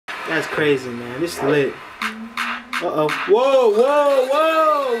That's crazy, man. This is lit. Uh-oh. Whoa, whoa,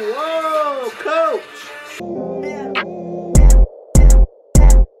 whoa, whoa, coach.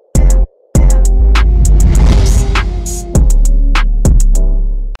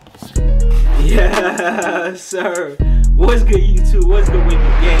 Yes, sir. What's good, YouTube? What's good with you,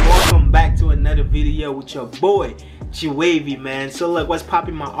 gang? Welcome back to another video with your boy, G-Wavy, man. So look, what's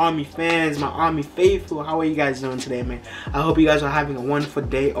popping, my Army fans, my Army faithful? How are you guys doing today, man? I hope you guys are having a wonderful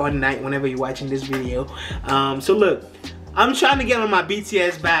day or night whenever you're watching this video. So look, I'm trying to get on my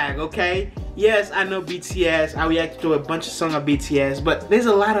BTS bag, okay? Yes, I know BTS. I reacted to a bunch of songs of BTS, but there's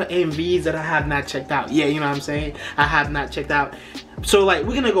a lot of MVs that I have not checked out. Yeah, you know what I'm saying? I have not checked out. So like,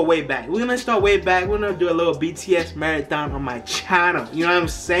 we're gonna go way back. We're gonna start way back. We're gonna do a little BTS marathon on my channel. You know what I'm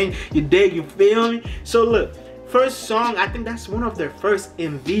saying? You dig? You feel me? So look, first song, I think that's one of their first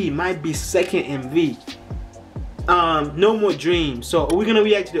MV. Might be second MV. No More Dream. So we're gonna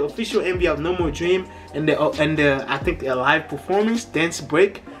react to the official MV of No More Dream and the I think a live performance, Dance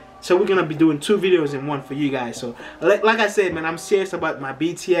Break. So we're gonna be doing two videos in one for you guys. So like I said, man, I'm serious about my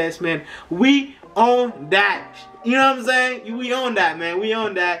BTS, man. We own that. You know what I'm saying? We own that, man. We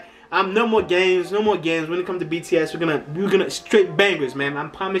own that. No more games, no more games. When it comes to BTS, we're gonna straight bangers, man. I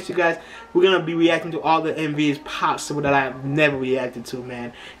promise you guys, we're gonna be reacting to all the MVs possible that I've never reacted to,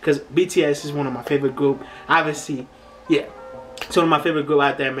 man. Because BTS is one of my favorite group. Obviously, yeah, it's one of my favorite group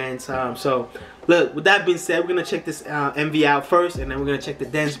out there, man. So look, with that being said, we're gonna check this MV out first, and then we're gonna check the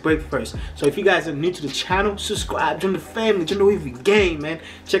Dance Break first. So if you guys are new to the channel, subscribe, join the family, join the Wavy gang, man.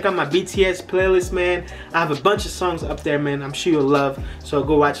 Check out my BTS playlist, man. I have a bunch of songs up there, man. I'm sure you'll love. So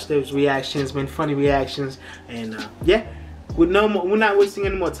go watch those reactions, man. Funny reactions, and yeah. We're not wasting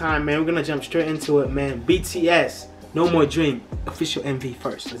any more time, man. We're gonna jump straight into it, man. BTS, No More Dream, official MV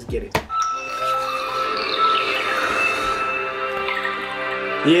first. Let's get it.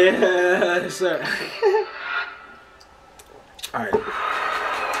 Yeah, sir. Alright.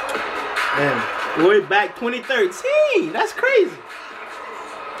 Man, way back 2013. That's crazy.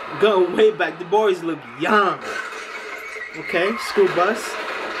 Going way back. The boys look young. Okay, school bus.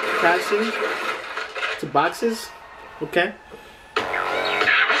 Crashing. To boxes. Okay.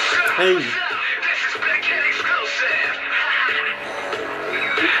 Hey.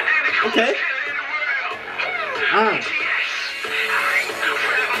 Okay.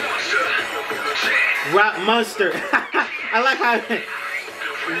 Rock Monster. I like how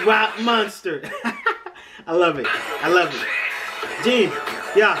Rock Monster. I love it. I love it. Jin,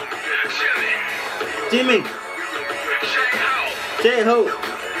 yeah. Jimmy. J-Ho.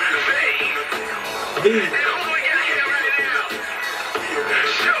 B.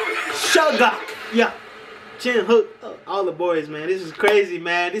 Sugar. Yeah. Jin Hook. All the boys, man. This is crazy,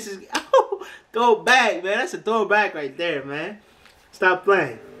 man. This is throwback, man. That's a throwback right there, man. Stop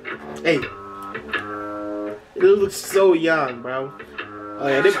playing. Hey. It looks so young, bro. Oh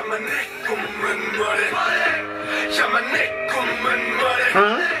yeah, this... Huh?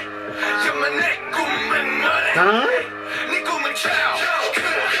 Huh?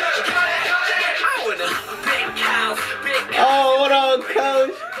 Oh, hold on,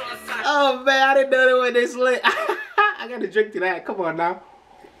 coach. Oh man, I didn't know that when this lit. I gotta drink to that. Come on now.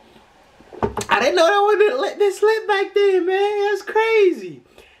 I didn't know that when it lit this lit back then, man. That's crazy.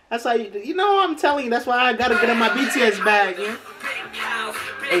 That's how you know what I'm telling you. That's why I gotta get in my BTS bag, yeah.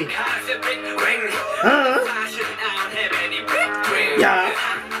 Hey. Yeah.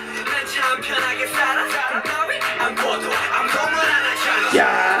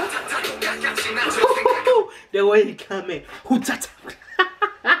 Yeah. The way he come in.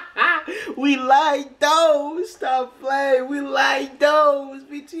 We like those. Stop playing. We like those.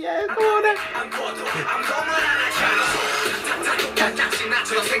 BTS. Come on now.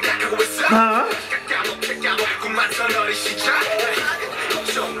 Huh?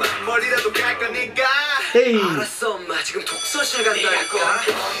 Hey.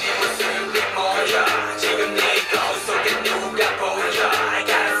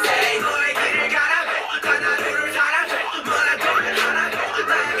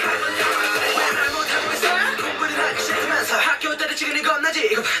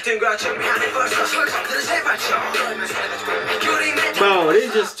 Bro,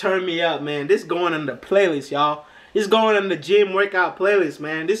 this just turned me up, man. This going on the playlist, y'all. This going on the gym workout playlist,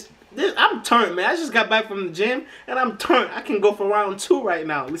 man. This I'm turned, man. I just got back from the gym and I'm turned. I can go for round 2 right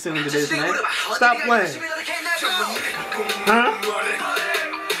now listening to this, man. Stop playing. Huh?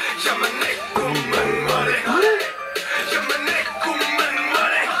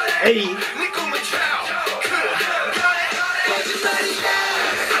 Hey.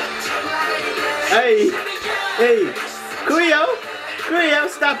 Hey. Hey. Creo,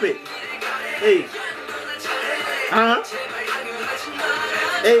 stop Stop it. Hey.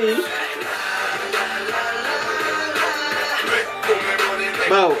 Hey.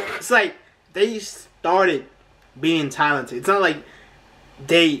 Bro, it's like they started being talented. It's not like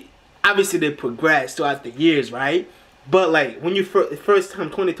obviously they progressed throughout the years, right? But like when you first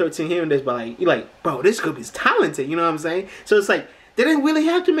time 2013 hearing this, but like you're like, bro, this group is talented. You know what I'm saying? So it's like they didn't really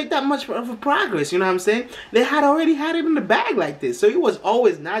have to make that much of a progress. You know what I'm saying? They had already had it in the bag like this, so it was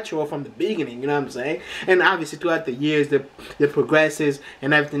always natural from the beginning. You know what I'm saying? And obviously throughout the years, the progresses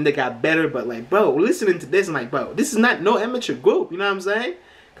and everything, they got better. But like, bro, listening to this and like, bro, this is not no amateur group. You know what I'm saying?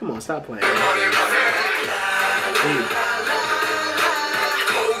 Come on, stop playing.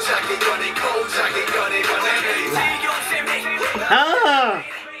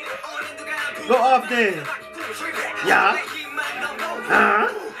 Go off there. Yeah.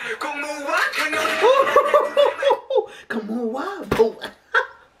 Come on, wow.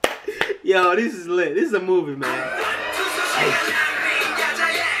 Yo, this is lit. This is a movie, man.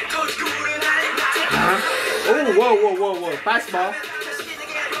 Oh, whoa. Fastball.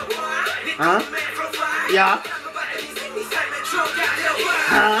 Yeah.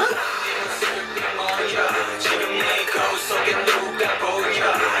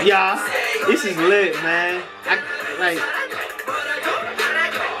 Yeah. This is lit, man.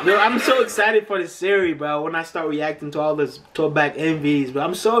 Yo, I'm so excited for this series, bro. When I start reacting to all this throwback MVs, bro,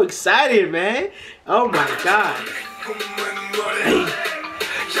 I'm so excited, man. Oh my god. Hey.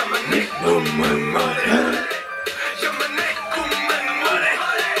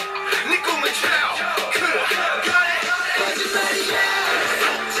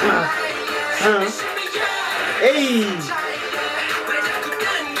 Hey.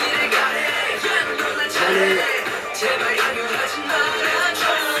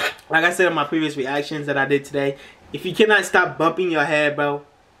 Like I said in my previous reactions that I did today, if you cannot stop bumping your head, bro,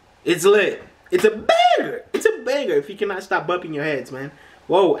 it's lit. It's a banger. It's a banger if you cannot stop bumping your heads, man.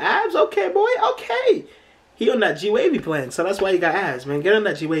 Whoa, abs? Okay, boy. Okay. He on that G-Wavy plan, so that's why he got abs, man. Get on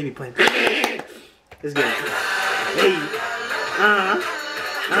that G-Wavy plan. Let's get it. Hey.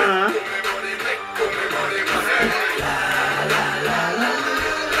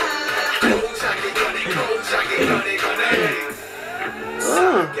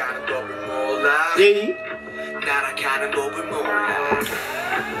 Hey. 날아가는 법을 몰라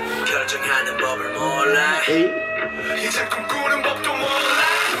결정하는 법을 몰라 이제 꿈꾸는 법도 몰라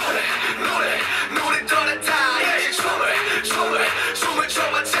노래 떠났다 숨을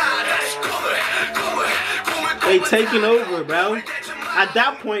쳐봤자 다시 꿈을 They taking over, bro. At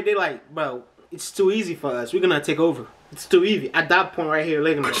that point they like, bro, it's too easy for us, we're gonna take over. It's too easy. At that point right here,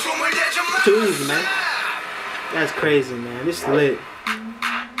 look at me. It's too easy, man. That's crazy, man. This is lit.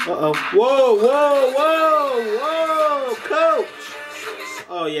 Uh-oh. Whoa, coach.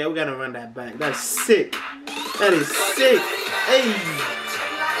 Oh, yeah, we gotta run that back. That's sick. That is sick. Hey.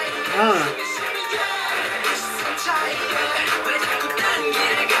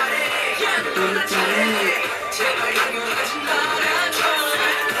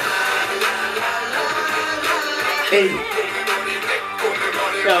 Hey.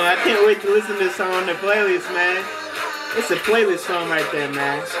 Yo, I can't wait to listen to this song on the playlist, man. It's a playlist song right there,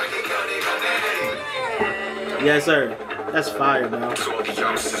 man. Yes, sir. That's fire, bro.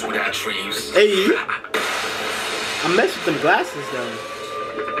 Hey. I messed with them glasses, though.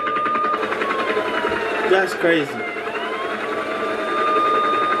 That's crazy.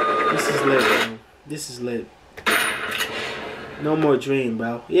 This is lit, bro. This is lit. No more dream,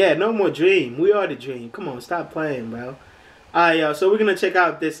 bro. Yeah, no more dream. We are the dream. Come on, stop playing, bro. Alright, y'all. So we're gonna check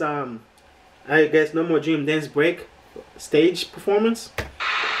out this I guess No More Dream dance break stage performance.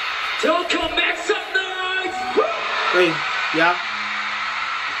 Don't come back some noise. Hey, yeah.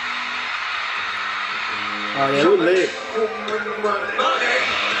 Oh yeah, we lit.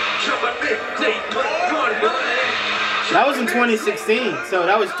 That was in 2016, so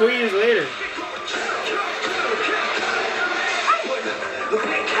that was 3 years later.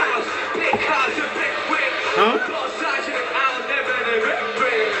 Huh?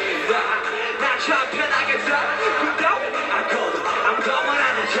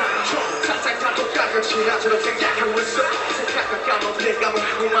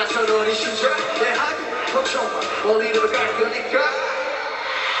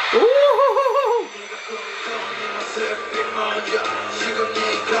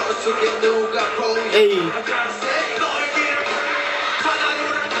 Hey.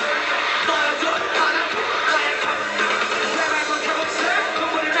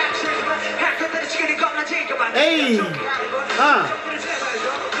 Hey.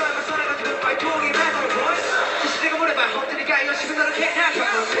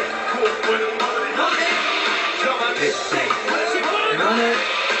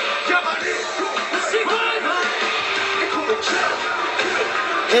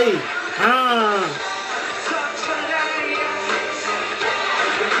 Hey,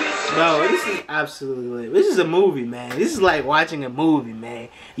 bro, this is absolutely lit. This is a movie, man. This is like watching a movie, man.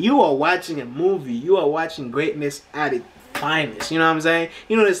 You are watching a movie. You are watching greatness at its finest. You know what I'm saying?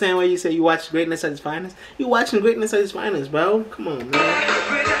 You know the same way you say you watch greatness at its finest? You watching greatness at its finest, bro. Come on,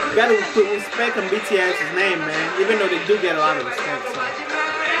 man. You gotta put respect on BTS's name, man. Even though they do get a lot of respect. So.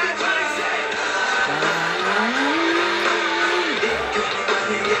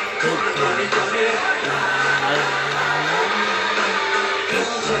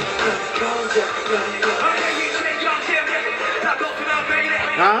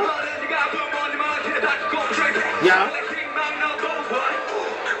 Huh? Yeah.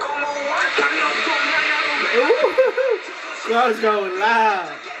 Crowd's going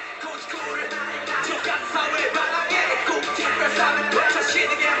loud.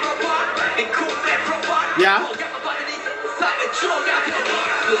 Yeah.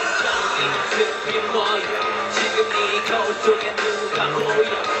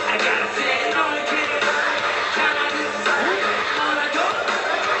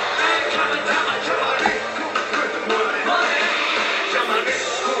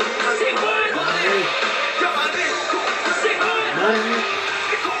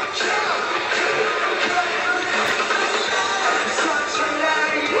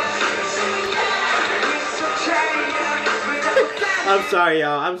 I'm sorry,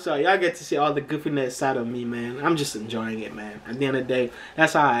 y'all. I'm sorry. Y'all get to see all the goofiness side of me, man. I'm just enjoying it, man. At the end of the day,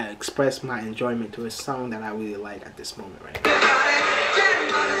 that's how I express my enjoyment to a song that I really like at this moment right now.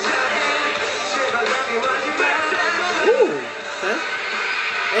 Ooh. Okay.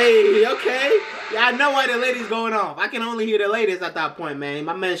 Hey, okay. Yeah, I know why the ladies going off. I can only hear the ladies at that point, man.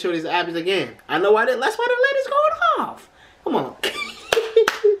 My man showed his abs again. I know why. That's why the ladies going off. Come on.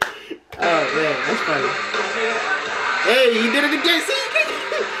 Oh, man. That's funny. Hey, you did it again. See,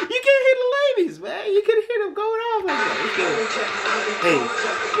 you can hear the ladies, man. You can hear them going off like that. Hey.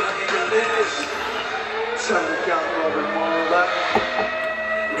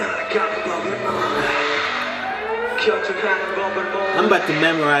 I'm about to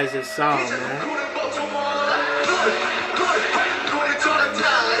memorize this song, man.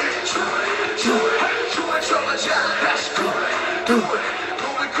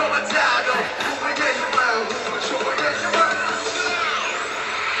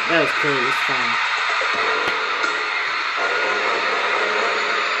 That was cool. It's fine.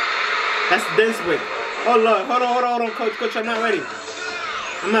 That's the dance break. Oh Lord, hold on, coach. I'm not ready.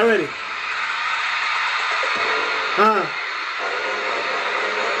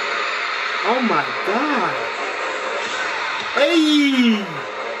 Oh my God. Hey.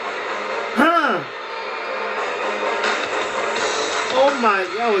 Oh my,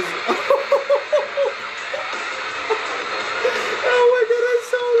 that was. Oh my God, that's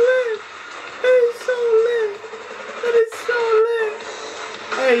so lit. That is so lit. That is so lit.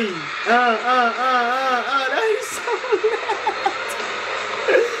 Hey, that is so lit.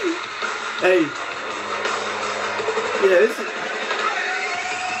 Hey. Yeah, this is.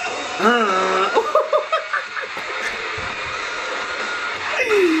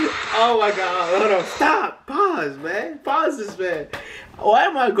 Oh my God, hold on, stop, pause, man. Pause this, man. Why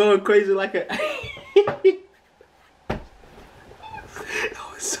am I going crazy like a... That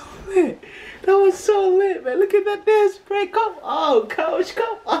was so lit. That was so lit, man. Look at that dance break. Come on, coach,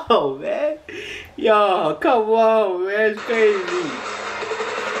 come on, man. Yo, come on, man. It's crazy.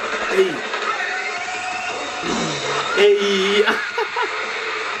 Hey. Hey.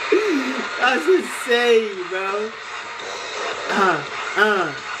 That's insane, bro.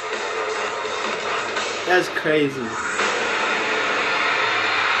 That's crazy.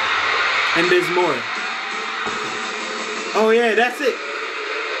 And there's more. Oh yeah, that's it.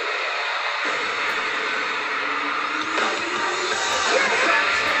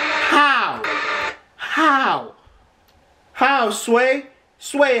 How, Sway?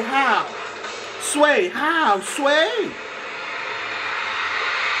 Sway, how? Sway, how? Sway?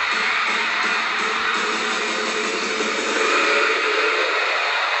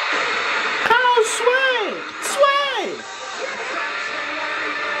 How, Sway? Sway?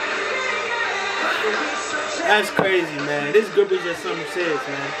 That's crazy, man. This group is just something serious,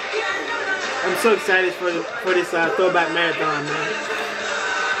 man. I'm so excited for this throwback marathon, man.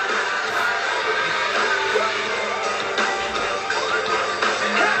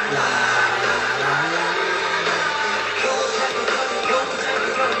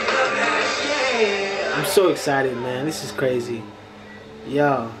 I'm so excited, man. This is crazy.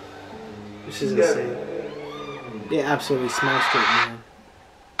 Yo, this is insane. They absolutely smashed it, man.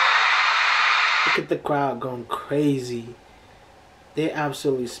 Look at the crowd going crazy. They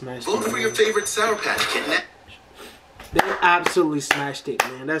absolutely smashed it. Vote for your favorite Sour Patch Kid. They absolutely smashed it,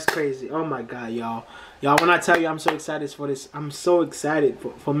 man. That's crazy. Oh my god, y'all. Y'all, when I tell you I'm so excited for this, I'm so excited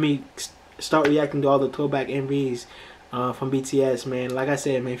for me start reacting to all the throwback MVs from BTS, man. Like I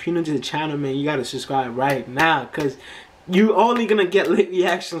said, man, if you're new to the channel, man, you gotta subscribe right now, cause you only gonna get lit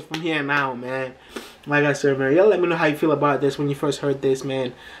reactions from here now, man. Like I said, man, y'all let me know how you feel about this when you first heard this,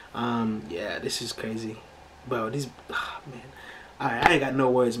 man. Yeah, this is crazy, bro. This, man. All right, I ain't got no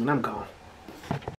words, man. I'm gone.